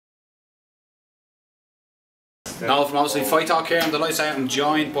No, from obviously Fight Talk here on the Lights Out. I'm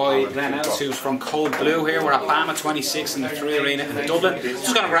joined by Glenn Ellis, who's from Cold Blue here. We're at BAMMA 26 in the 3 Arena in Dublin.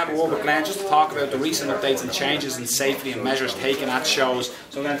 Just going to grab a word with Glenn just to talk about the recent updates and changes in safety and measures taken at shows.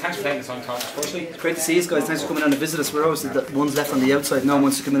 So Glenn, thanks for taking the time to talk to us firstly. It's great to see you guys. Thanks for coming down to visit us. We're always the ones left on the outside. No one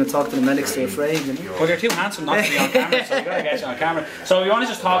wants to come in and talk to the medics. They're afraid. You know? Well, you're too handsome not to be on camera, so we've got to get you on camera. So you want to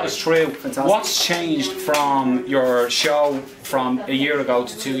just talk us through what's changed from your show from a year ago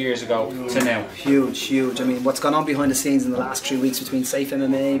to 2 years ago to now? Huge. I mean, what's gone on behind the scenes in the last 3 weeks between Safe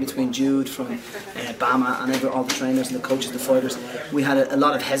MMA, between Jude from BAMMA and all the trainers and the coaches, the fighters. We had a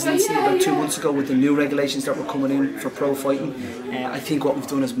lot of hesitancy about 2 months ago with the new regulations that were coming in for pro fighting. I think what we've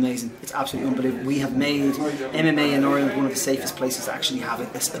done is amazing. It's absolutely unbelievable. We have made MMA in Ireland one of the safest places to actually have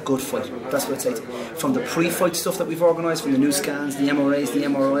a good fight. That's what I'd say to you. From the pre-fight stuff that we've organised, from the new scans, the MRAs, the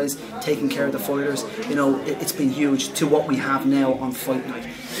MRIs, taking care of the fighters, you know, it's been huge to what we have now on fight night.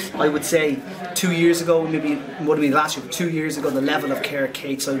 I would say 2 years ago, maybe it would have been last year, but 2 years ago, the level of care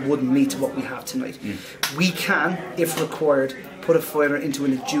cakes I wouldn't meet to what we have tonight. We can, if required, put a fighter into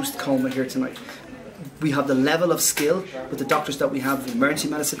an induced coma here tonight. We have the level of skill with the doctors that we have, the emergency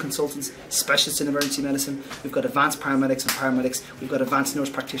medicine consultants, specialists in emergency medicine. We've got advanced paramedics and paramedics. We've got advanced nurse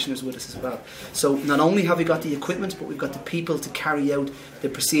practitioners with us as well. So not only have we got the equipment, but we've got the people to carry out the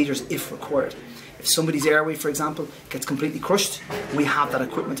procedures if required. If somebody's airway, for example, gets completely crushed, we have that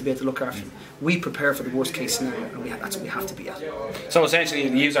equipment to be able to look after them. We prepare for the worst case scenario, and that's what we have to be at. So essentially,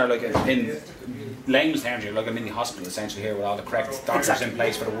 you are like in layman's terms, you're like a mini hospital essentially here with all the correct doctors in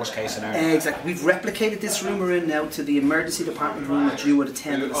place for the worst case scenario. Exactly. We've replicated this room we're in now to the emergency department room that you would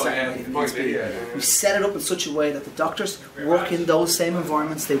attend at the second if needs be. We've set it up in such a way that the doctors work in those same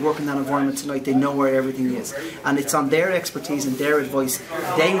environments. They work in that environment tonight. They know where everything is, and it's on their expertise and their advice.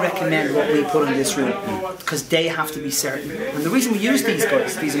 They recommend what we put in this room because they have to be certain. And the reason we use these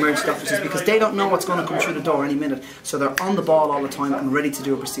guys, these emergency doctors, is because they don't know what's going to come through the door any minute. So they're on the ball all the time and ready to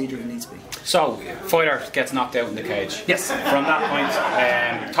do a procedure if it needs to be. So, fighter gets knocked out in the cage. Yes. From that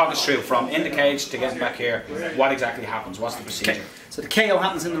point, talk us through from in the cage to getting back here. What exactly happens? What's the procedure? Okay. So the KO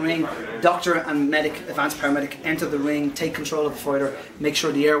happens in the ring. Doctor and medic, advanced paramedic, enter the ring, take control of the fighter, make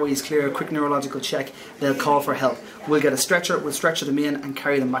sure the airway is clear, quick neurological check. They'll call for help. We'll get a stretcher, we'll stretcher them in and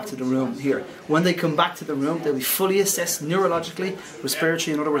carry them back to the room here. When they come back to the room, they'll be fully assessed neurologically,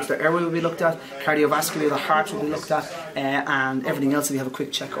 respiratory, in other words, their airway will be looked at, cardiovascular, the heart will be looked at, and everything else, we have a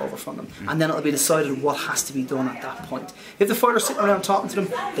quick check over from them. And then it'll be decided what has to be done at that point. If the fighter's sitting around talking to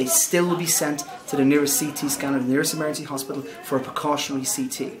them, they still will be sent to the nearest CT scanner, the nearest emergency hospital for a precautionary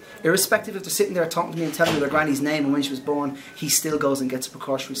CT. Irrespective if they're sitting there talking to me and telling me their granny's name and when she was born, he still goes and gets a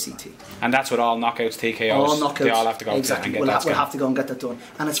precautionary CT. And that's what all knockouts, TKOs, all knockouts, they all have to go exactly. and get that We'll have to go and get that done.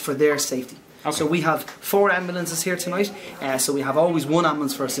 And it's for their safety. Okay. So we have 4 ambulances here tonight, so we have always 1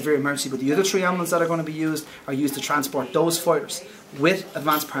 ambulance for a severe emergency, but the other 3 ambulances that are going to be used are used to transport those fighters with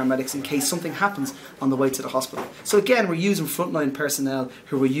advanced paramedics in case something happens on the way to the hospital. So again, we're using frontline personnel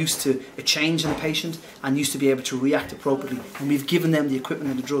who are used to a change in a patient and used to be able to react appropriately, and we've given them the equipment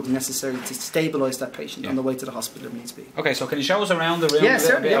and the drugs necessary to stabilise that patient on the way to the hospital if needs be. Okay, so can you show us around the room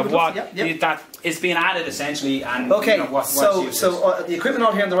a bit of what that is being added essentially, and okay, you know, what's the equipment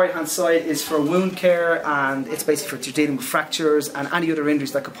on here on the right hand side is for wound care, and it's basically for dealing with fractures and any other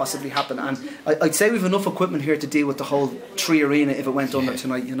injuries that could possibly happen. And I'd say we've enough equipment here to deal with the whole 3 Arena if it went under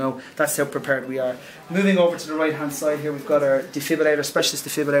tonight, you know. That's how prepared we are. Moving over to the right hand side here, we've got our defibrillator, specialist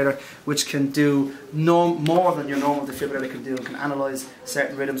defibrillator, which can do no more than your normal defibrillator can do. It can analyse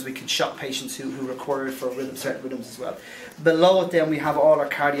certain rhythms. We can shock patients who require it for certain rhythms as well. Below it then we have all our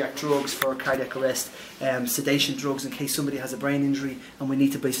cardiac drugs for cardiac arrest, sedation drugs in case somebody has a brain injury and we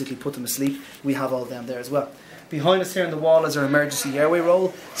need to basically put them asleep. We have all them there as well. Behind us here on the wall is our emergency airway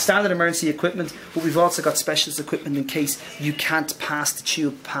roll, standard emergency equipment, but we've also got specialist equipment in case you can't pass the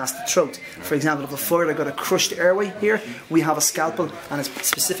tube past the throat. For example, if a fighter got a crushed airway here, we have a scalpel and a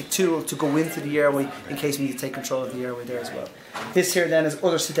specific tool to go into the airway in case we need to take control of the airway there as well. This here then is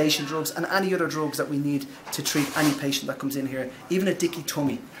other sedation drugs and any other drugs that we need to treat any patient that comes in here. Even a dicky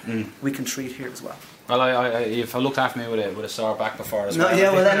tummy we can treat here as well. Well, if I looked after me with a sore back before as well.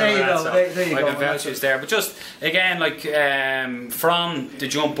 Yeah, well then there you go. There you go. I can vouch it's there. But just again, like from the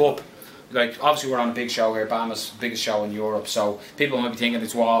jump up, like obviously we're on a big show here, BAMMA's biggest show in Europe, so people might be thinking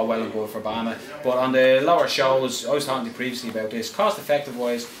it's well and good for BAMMA. But on the lower shows, I was talking to you previously about this, cost effective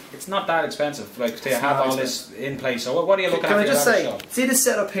wise, it's not that expensive. Like to have all this in place. So what are you looking at? Can I just say, see this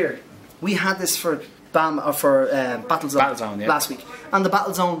setup here? We had this for BAMMA or for Battle Zone, yeah. last week, and the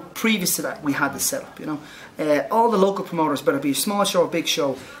Battle Zone previous to that we had this set up. You know, all the local promoters, whether it be a small show or big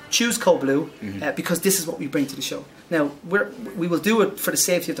show, choose Code Blue because this is what we bring to the show. Now we will do it for the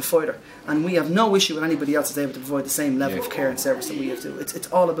safety of the fighter, and we have no issue with anybody else is able to provide the same level of care and service that we have to.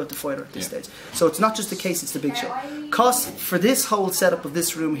 It's all about the fighter at this stage. So it's not just the case; it's the big show. Cost for this whole setup of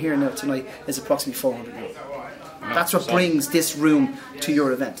this room here now tonight is approximately €400. That's what brings this room to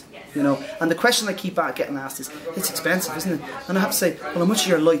your event. You know, and the question I keep getting asked is, it's expensive, isn't it? And I have to say, well, how much are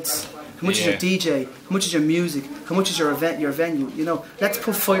your lights? How much is your DJ? How much is your music? How much is your event, your venue? You know, let's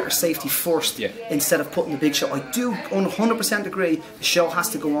put fighter safety first instead of putting the big show. I do 100% agree the show has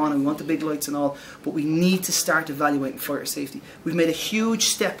to go on and we want the big lights and all, but we need to start evaluating fighter safety. We've made a huge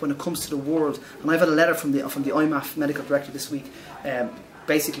step when it comes to the world, and I've had a letter from the IMAF medical director this week,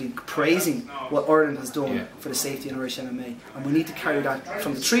 basically praising what Ireland has done for the safety in Irish MMA, and we need to carry that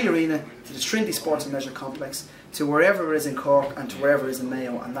from the Tree Arena to the Trinity Sports and Leisure Complex to wherever it is in Cork and to wherever it is in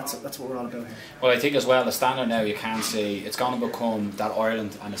Mayo, and that's what we're all about here. Well, I think as well the standard now you can see it's going to become that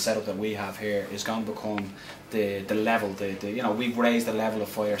Ireland and the setup that we have here is going to become the level, you know, we've raised the level of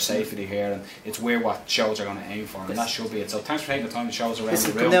fire safety here, and it's where what shows are going to aim for, and that should be it. So thanks for taking the time to show us around the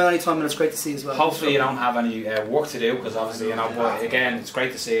room. Come down any time, and it's great to see you as well. Hopefully you don't have any work to do, because obviously, you know, but again, it's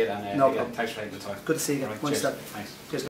great to see it, and no problem. thanks for taking the time. Good to see you again. Right, cheers. Thanks. Cheers.